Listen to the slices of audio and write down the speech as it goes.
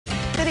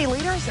City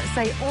leaders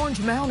say Orange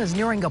Mound is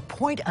nearing a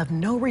point of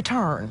no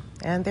return,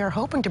 and they're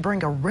hoping to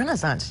bring a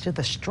renaissance to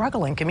the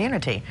struggling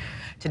community.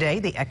 Today,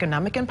 the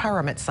Economic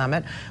Empowerment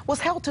Summit was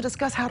held to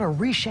discuss how to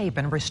reshape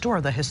and restore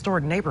the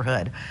historic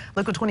neighborhood.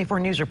 Local 24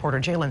 News reporter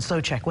Jalen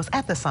Sochek was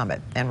at the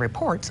summit and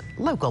reports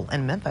local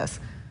in Memphis.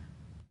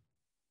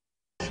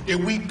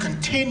 If we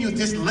continue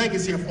this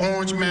legacy of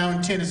Orange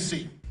Mound,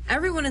 Tennessee.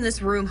 Everyone in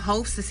this room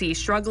hopes to see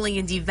struggling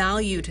and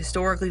devalued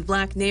historically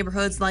black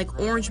neighborhoods like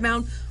Orange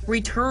Mound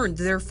return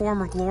to their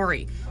former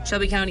glory.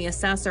 Shelby County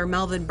Assessor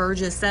Melvin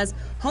Burgess says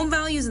home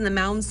values in the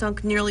mound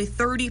sunk nearly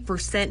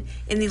 30%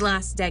 in the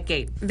last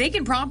decade.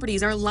 Vacant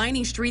properties are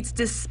lining streets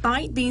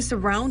despite being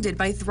surrounded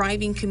by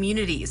thriving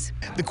communities.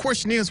 The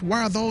question is,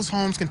 why are those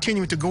homes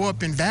continuing to go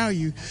up in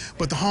value,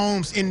 but the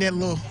homes in that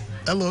little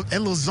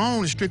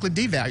zone is strictly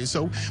devalued?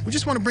 So we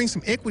just want to bring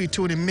some equity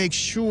to it and make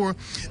sure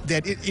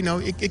that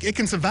it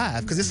can survive,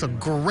 because it's a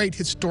great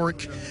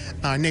historic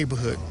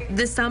neighborhood.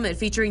 This summit,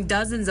 featuring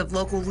dozens of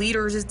local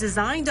leaders, is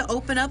designed to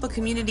open up a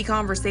community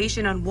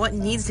conversation on what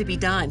needs to be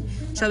done.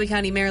 Shelby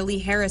County Mayor Lee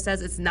Harris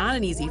says it's not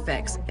an easy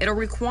fix. It'll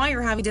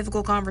require having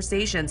difficult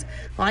conversations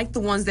like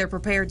the ones they're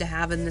prepared to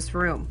have in this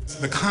room.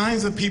 The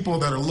kinds of people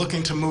that are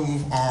looking to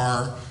move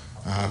are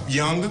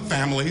young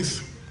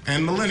families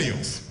and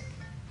millennials.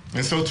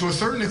 And so to a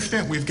certain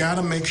extent, we've got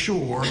to make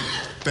sure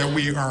that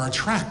we are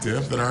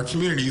attractive, that our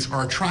communities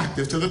are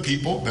attractive to the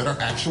people that are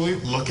actually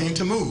looking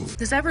to move.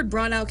 This effort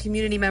brought out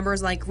community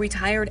members like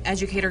retired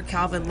educator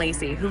Calvin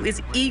Lacey, who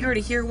is eager to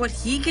hear what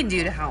he can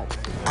do to help.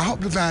 I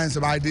hope to find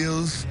some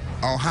ideas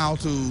on how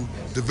to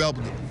develop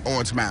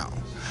Orange Mound.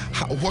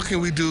 What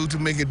can we do to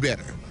make it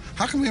better?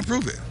 How can we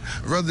improve it?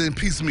 Rather than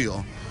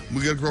piecemeal,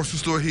 we get a grocery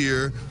store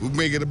here, we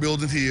may get a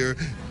building here,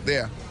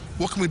 there.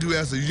 What can we do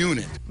as a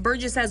unit?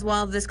 Burgess says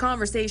while this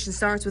conversation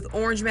starts with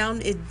Orange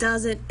Mound, it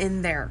doesn't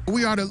end there.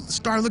 We ought to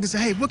start looking and say,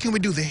 hey, what can we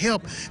do to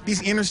help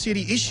these inner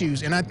city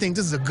issues? And I think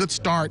this is a good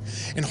start.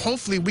 And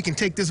hopefully we can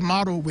take this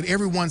model with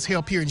everyone's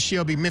help here in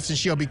Shelby, Memphis, and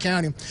Shelby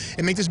County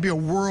and make this be a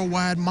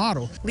worldwide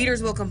model.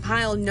 Leaders will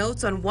compile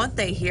notes on what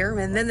they hear.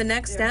 And then the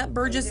next step,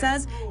 Burgess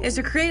says, is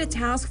to create a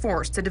task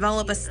force to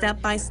develop a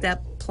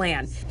step-by-step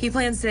plan. He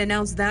plans to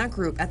announce that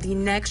group at the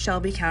next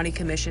Shelby County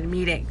Commission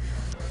meeting.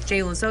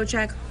 Jalen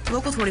Sochek,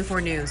 Local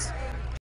 24 News.